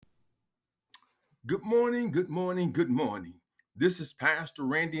Good morning, good morning, good morning. This is Pastor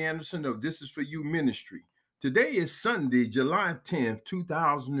Randy Anderson of This Is For You Ministry. Today is Sunday, July 10th,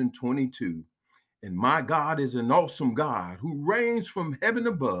 2022. And my God is an awesome God who reigns from heaven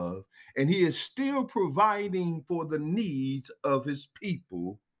above, and he is still providing for the needs of his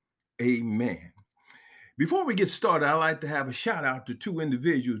people. Amen. Before we get started, I'd like to have a shout out to two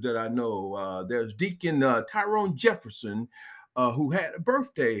individuals that I know. There's Deacon Tyrone Jefferson, who had a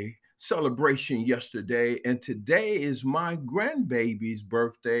birthday celebration yesterday, and today is my grandbaby's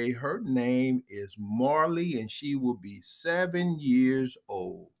birthday. Her name is Marley, and she will be 7 years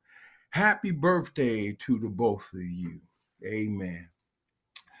old. Happy birthday to the both of you. Amen.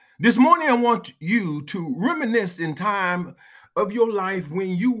 This morning, I want you to reminisce in time of your life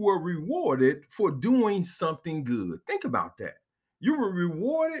when you were rewarded for doing something good. Think about that. You were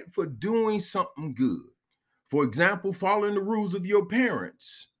rewarded for doing something good. For example, following the rules of your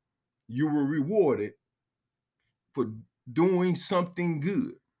parents. You were rewarded for doing something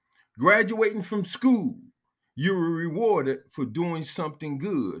good. Graduating from school. You were rewarded for doing something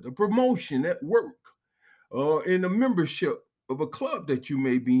good. A promotion at work, in a membership of a club that you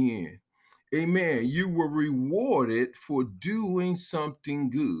may be in. Amen. You were rewarded for doing something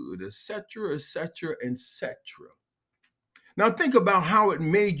good, etc., etc., etc. Now think about how it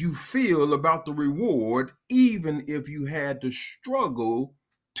made you feel about the reward, even if you had to struggle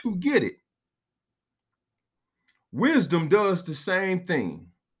to get it. Wisdom does the same thing.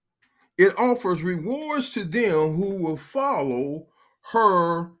 It offers rewards to them who will follow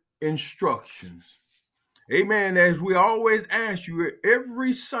her instructions. Amen. As we always ask you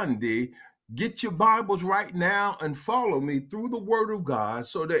every Sunday, get your Bibles right now and follow me through the Word of God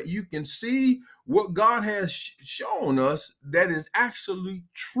so that you can see what God has shown us that is actually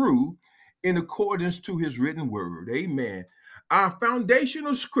true in accordance to His written Word. Amen. Our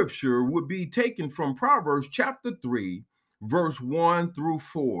foundational scripture would be taken from Proverbs chapter 3, verse 1 through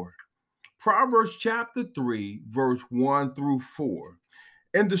 4. Proverbs chapter 3, verse 1 through 4.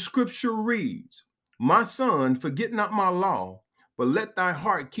 And the scripture reads, My son, forget not my law, but let thy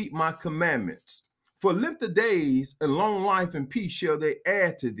heart keep my commandments. For length of days and long life and peace shall they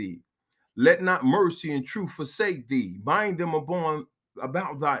add to thee. Let not mercy and truth forsake thee. Bind them about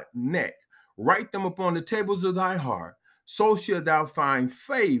thy neck. Write them upon the tables of thy heart. So shalt thou find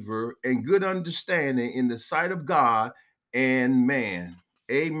favor and good understanding in the sight of God and man.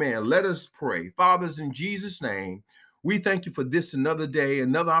 Amen. Let us pray. Fathers, in Jesus' name, we thank you for this another day,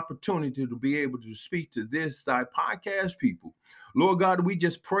 another opportunity to be able to speak to this, thy podcast people. Lord God, we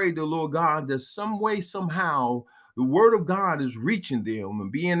just pray to Lord God that some way, somehow, the word of God is reaching them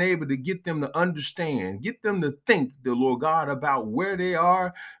and being able to get them to understand, get them to think, dear Lord God, about where they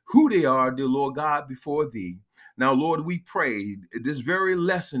are, who they are, dear Lord God, before thee. Now, Lord, we pray this very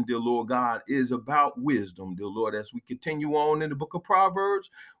lesson, dear Lord God, is about wisdom, dear Lord. As we continue on in the book of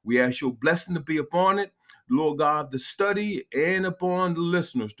Proverbs, we ask your blessing to be upon it, Lord God, the study and upon the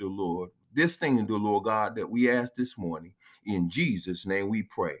listeners, dear Lord. This thing, dear Lord God, that we ask this morning. In Jesus' name we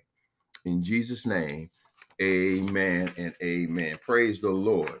pray. In Jesus' name, amen and amen. Praise the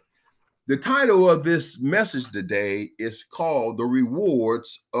Lord. The title of this message today is called The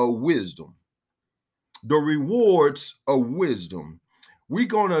Rewards of Wisdom. The Rewards of Wisdom. We're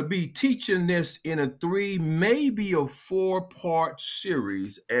going to be teaching this in a 3, maybe a 4-part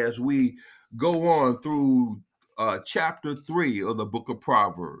series as we go on through chapter 3 of the book of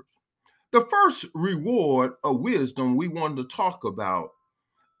Proverbs. The first reward of wisdom we wanted to talk about,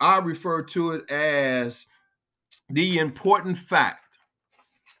 I refer to it as the important fact.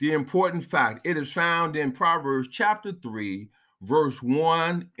 The important fact. It is found in Proverbs chapter 3, verse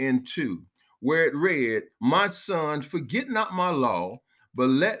 1 and 2, where it read, My son, forget not my law, but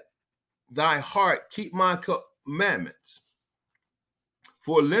let thy heart keep my commandments.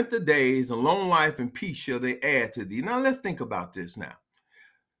 For length of days and long life and peace shall they add to thee. Now let's think about this now.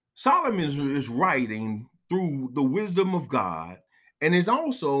 Solomon is writing through the wisdom of God, and is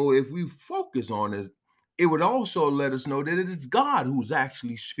also, if we focus on it, it would also let us know that it is God who's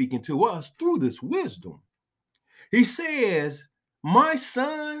actually speaking to us through this wisdom. He says, My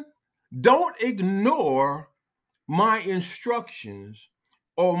son, don't ignore my instructions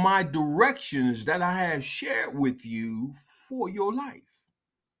or my directions that I have shared with you for your life.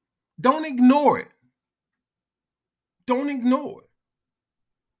 Don't ignore it. Don't ignore it.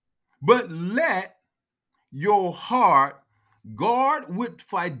 But let your heart guard with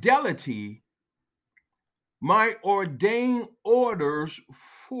fidelity my ordained orders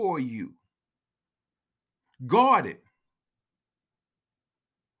for you. Guard it.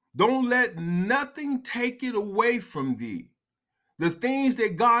 Don't let nothing take it away from thee. The things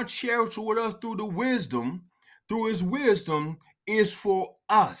that God shares with us through through his wisdom, is for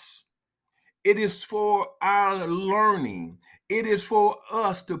us. It is for our learning. It is for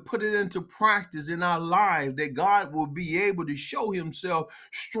us to put it into practice in our life, that God will be able to show himself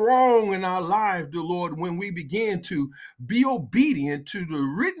strong in our life, dear Lord, when we begin to be obedient to the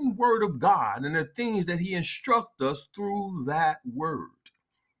written word of God and the things that he instructs us through that word.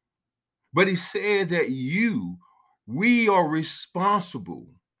 But he said that we are responsible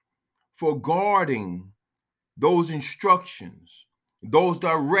for guarding those instructions, those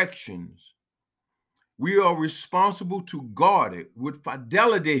directions. We are responsible to guard it with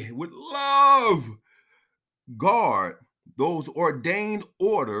fidelity, with love. Guard those ordained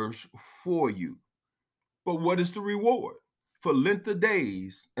orders for you. But what is the reward? For length of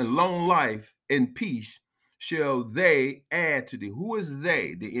days and long life and peace shall they add to thee. Who is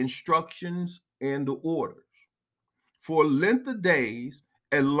they? The instructions and the orders. For length of days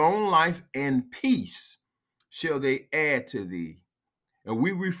and long life and peace shall they add to thee. And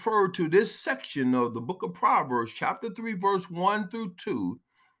we refer to this section of the book of Proverbs, chapter 3, verse 1 through 2.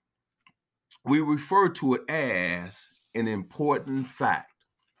 We refer to it as an important fact.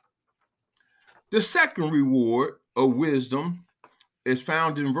 The second reward of wisdom is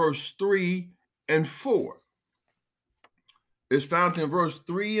found in verse 3 and 4. It's found in verse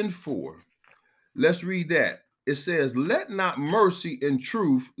 3 and 4. Let's read that. It says, let not mercy and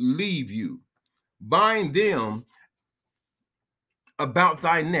truth leave you. Bind them about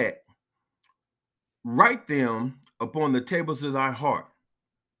thy neck. Write them upon the tables of thy heart.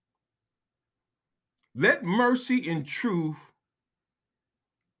 Let mercy and truth,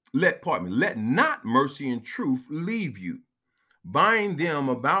 let not mercy and truth leave you. Bind them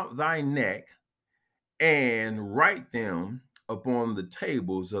about thy neck and write them upon the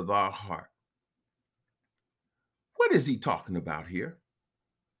tables of our heart. What is he talking about here?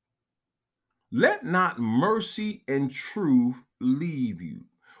 Let not mercy and truth leave you,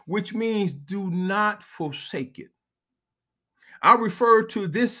 which means do not forsake it. I refer to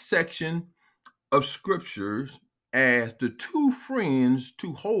this section of scriptures as the two friends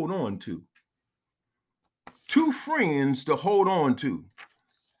to hold on to. Two friends to hold on to,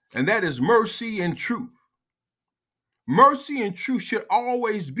 and that is mercy and truth. Mercy and truth should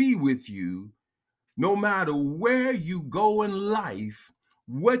always be with you, no matter where you go in life,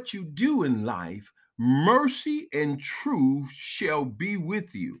 what you do in life. Mercy and truth shall be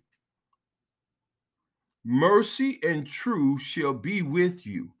with you. Mercy and truth shall be with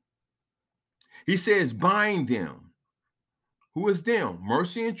you. He says, bind them. Who is them?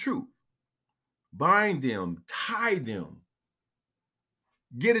 Mercy and truth. Bind them, tie them,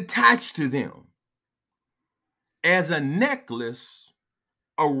 get attached to them as a necklace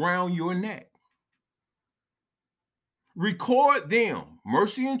around your neck. Record them,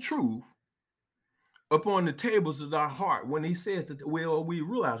 mercy and truth, upon the tables of our heart. When he says that, well, we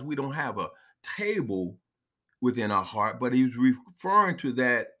realize we don't have a table within our heart, but he's referring to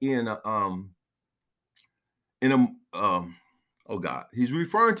that he's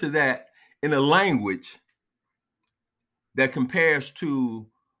referring to that in a language that compares to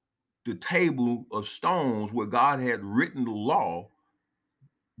the table of stones where God had written the law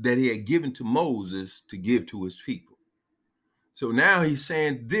that he had given to Moses to give to his people. So now he's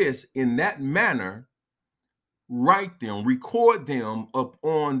saying this in that manner, write them, record them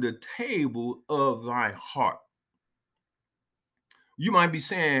upon the table of thy heart. You might be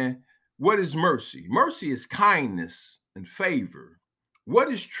saying, what is mercy? Mercy is kindness and favor.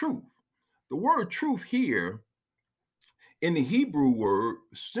 What is truth? The word truth here in the Hebrew word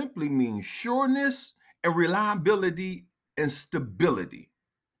simply means sureness and reliability and stability.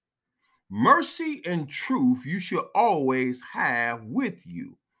 Mercy and truth you should always have with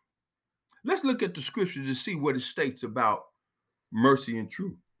you. Let's look at the scripture to see what it states about mercy and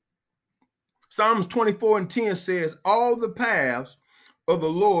truth. Psalms 24:10 says, all the paths of the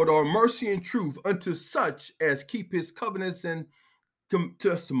Lord are mercy and truth unto such as keep his covenants and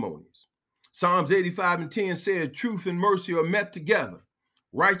testimonies. Psalms 85:10 says, truth and mercy are met together.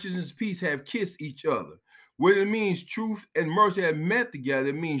 Righteousness and peace have kissed each other. What it means truth and mercy have met together,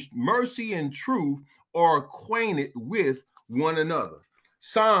 it means mercy and truth are acquainted with one another.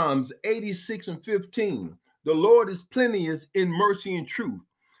 Psalms 86:15, the Lord is plenteous in mercy and truth.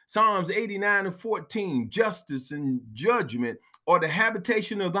 Psalms 89:14, justice and judgment are the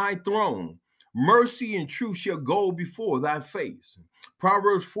habitation of thy throne. Mercy and truth shall go before thy face.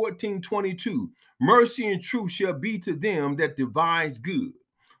 Proverbs 14:22, mercy and truth shall be to them that devise good.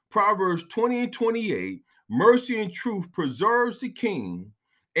 Proverbs 20:28, mercy and truth preserves the king,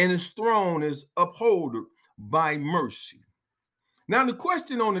 and his throne is upheld by mercy. Now, the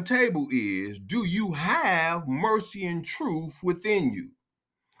question on the table is, do you have mercy and truth within you?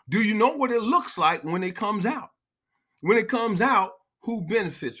 Do you know what it looks like when it comes out? When it comes out, who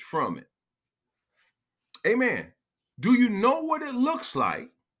benefits from it? Amen. Do you know what it looks like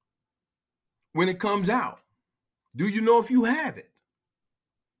when it comes out? Do you know if you have it?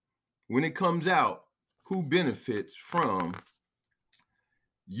 When it comes out, who benefits from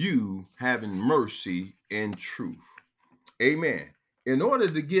you having mercy and truth? Amen. In order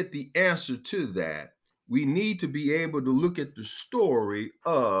to get the answer to that, we need to be able to look at the story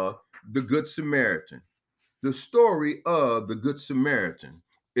of the Good Samaritan. The story of the Good Samaritan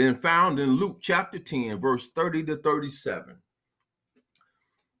is found in Luke chapter 10, verse 30 to 37.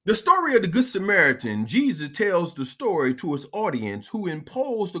 The story of the Good Samaritan, Jesus tells the story to his audience who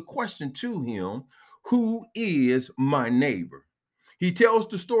imposed a question to him, who is my neighbor? He tells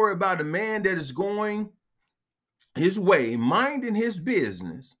the story about a man that is going his way, minding his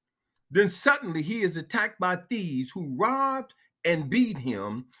business. Then suddenly he is attacked by thieves who robbed and beat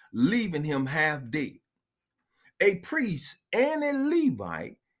him, leaving him half dead. A priest and a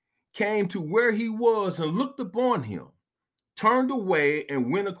Levite came to where he was and looked upon him, turned away, and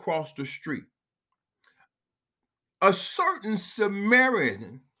went across the street. A certain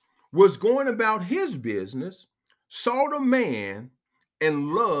Samaritan was going about his business, saw the man,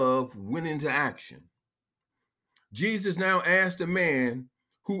 and love went into action. Jesus now asked the man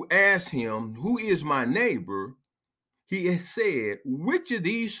who asked him, who is my neighbor? He said, which of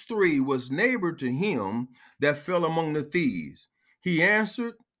these three was neighbor to him that fell among the thieves? He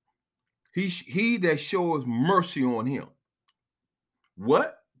answered, he that shows mercy on him.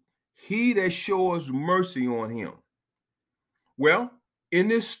 What? He that shows mercy on him. Well, in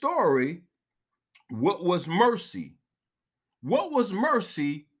this story, what was mercy? What was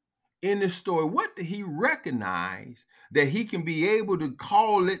mercy in this story? What did he recognize that he can be able to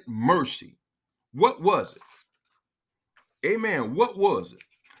call it mercy? What was it? Amen. What was it?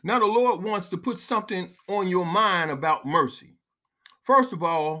 Now, the Lord wants to put something on your mind about mercy. First of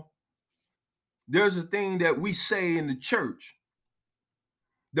all, there's a thing that we say in the church.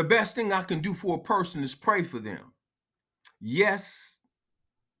 The best thing I can do for a person is pray for them. Yes,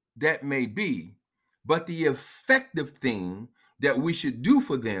 that may be, but the effective thing that we should do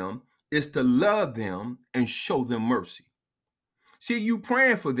for them is to love them and show them mercy. See, you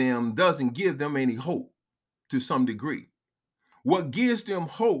praying for them doesn't give them any hope to some degree. What gives them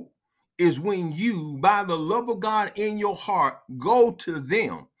hope is when you, by the love of God in your heart, go to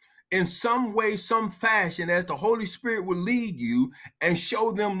them in some way, some fashion, as the Holy Spirit will lead you, and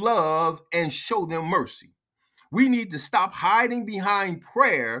show them love and show them mercy. We need to stop hiding behind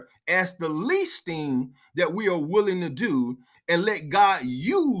prayer as the least thing that we are willing to do and let God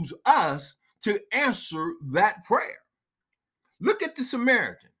use us to answer that prayer. Look at the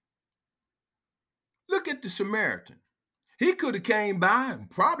Samaritan. Look at the Samaritan. He could have came by and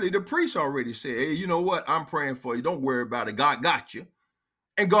probably the priest already said, hey, you know what? I'm praying for you. Don't worry about it. God got you.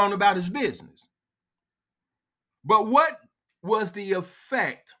 And gone about his business. But what was the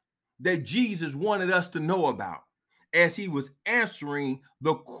effect that Jesus wanted us to know about as he was answering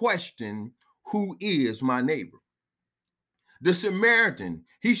the question, who is my neighbor? The Samaritan,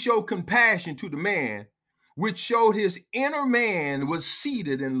 he showed compassion to the man, which showed his inner man was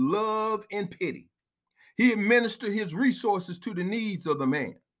seated in love and pity. He administered his resources to the needs of the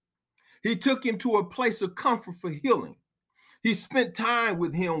man. He took him to a place of comfort for healing. He spent time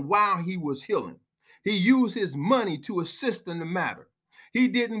with him while he was healing. He used his money to assist in the matter. He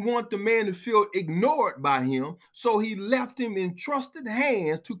didn't want the man to feel ignored by him, so he left him in trusted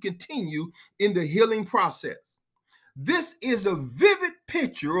hands to continue in the healing process. This is a vivid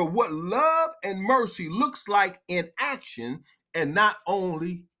picture of what love and mercy looks like in action and not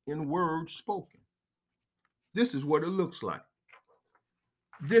only in words spoken. This is what it looks like.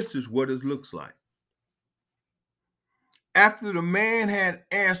 This is what it looks like. After the man had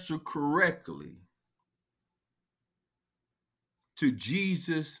answered correctly to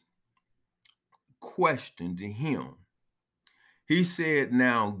Jesus' question to him, he said,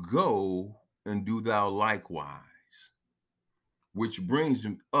 now go and do thou likewise, which brings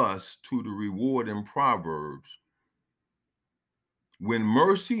us to the reward in Proverbs. When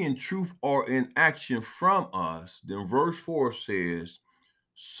mercy and truth are in action from us, then verse 4 says,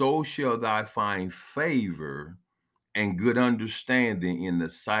 so shall thou find favor and good understanding in the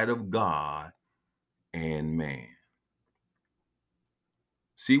sight of God and man.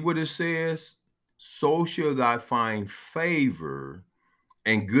 See what it says? So shall thou find favor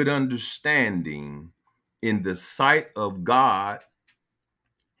and good understanding in the sight of God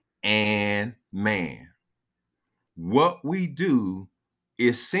and man. what we do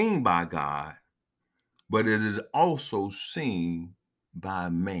is seen by God, but it is also seen by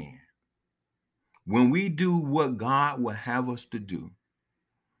man. When we do what God will have us to do,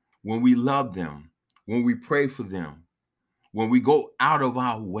 when we love them, when we pray for them, when we go out of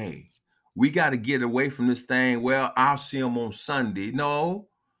our way, we got to get away from this thing. Well, I'll see them on Sunday. No,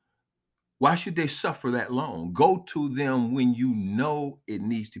 why should they suffer that long? Go to them when you know it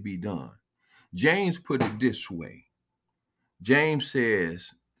needs to be done. James put it this way. James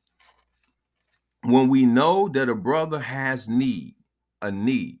says, when we know that a brother has a need,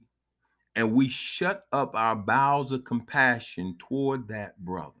 and we shut up our bowels of compassion toward that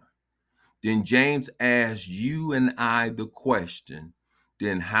brother, then James asks you and I the question,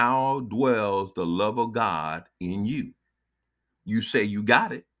 then how dwells the love of God in you? You say you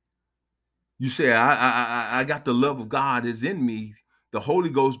got it. You say, I got the love of God is in me. The Holy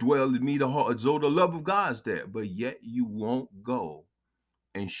Ghost dwells in me, so the love of God's there. But yet you won't go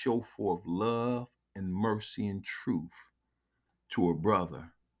and show forth love and mercy and truth to a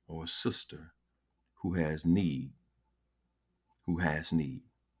brother or a sister who has need, who has need.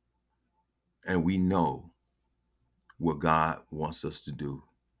 And we know what God wants us to do.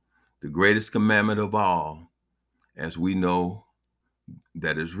 The greatest commandment of all, as we know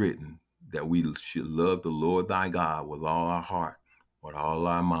that is written, that we should love the Lord thy God with all our heart, with all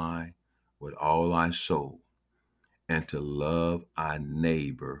our mind, with all our soul, and to love our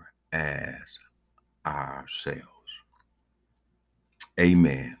neighbor as ourselves.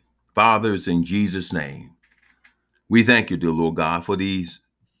 Amen. Fathers, in Jesus' name, we thank you, dear Lord God, for these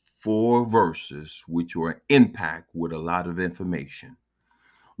 4 verses, which were impact with a lot of information.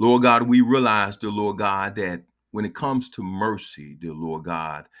 Lord God, we realize, dear Lord God, that when it comes to mercy, dear Lord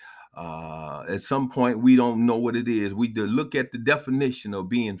God, at some point we don't know what it is. We look at the definition of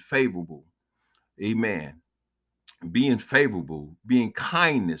being favorable. Amen. Being favorable, being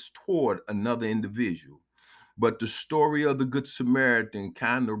kindness toward another individual. But the story of the Good Samaritan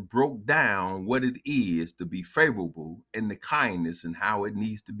kind of broke down what it is to be favorable and the kindness and how it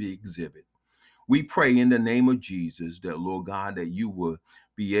needs to be exhibited. We pray in the name of Jesus that, Lord God, that you will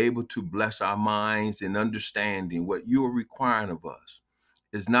be able to bless our minds in understanding what you are requiring of us.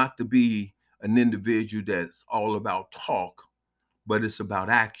 Is not to be an individual that's all about talk, but it's about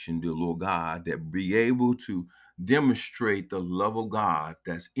action, dear Lord God, that be able to demonstrate the love of God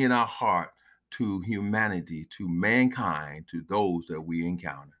that's in our heart to humanity, to mankind, to those that we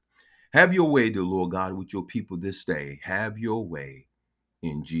encounter. Have your way, dear Lord God, with your people this day. Have your way.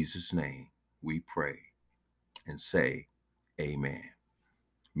 In Jesus' name, we pray and say, Amen.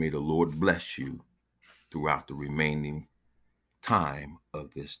 May the Lord bless you throughout the remaining time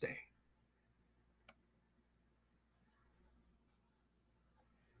of this day.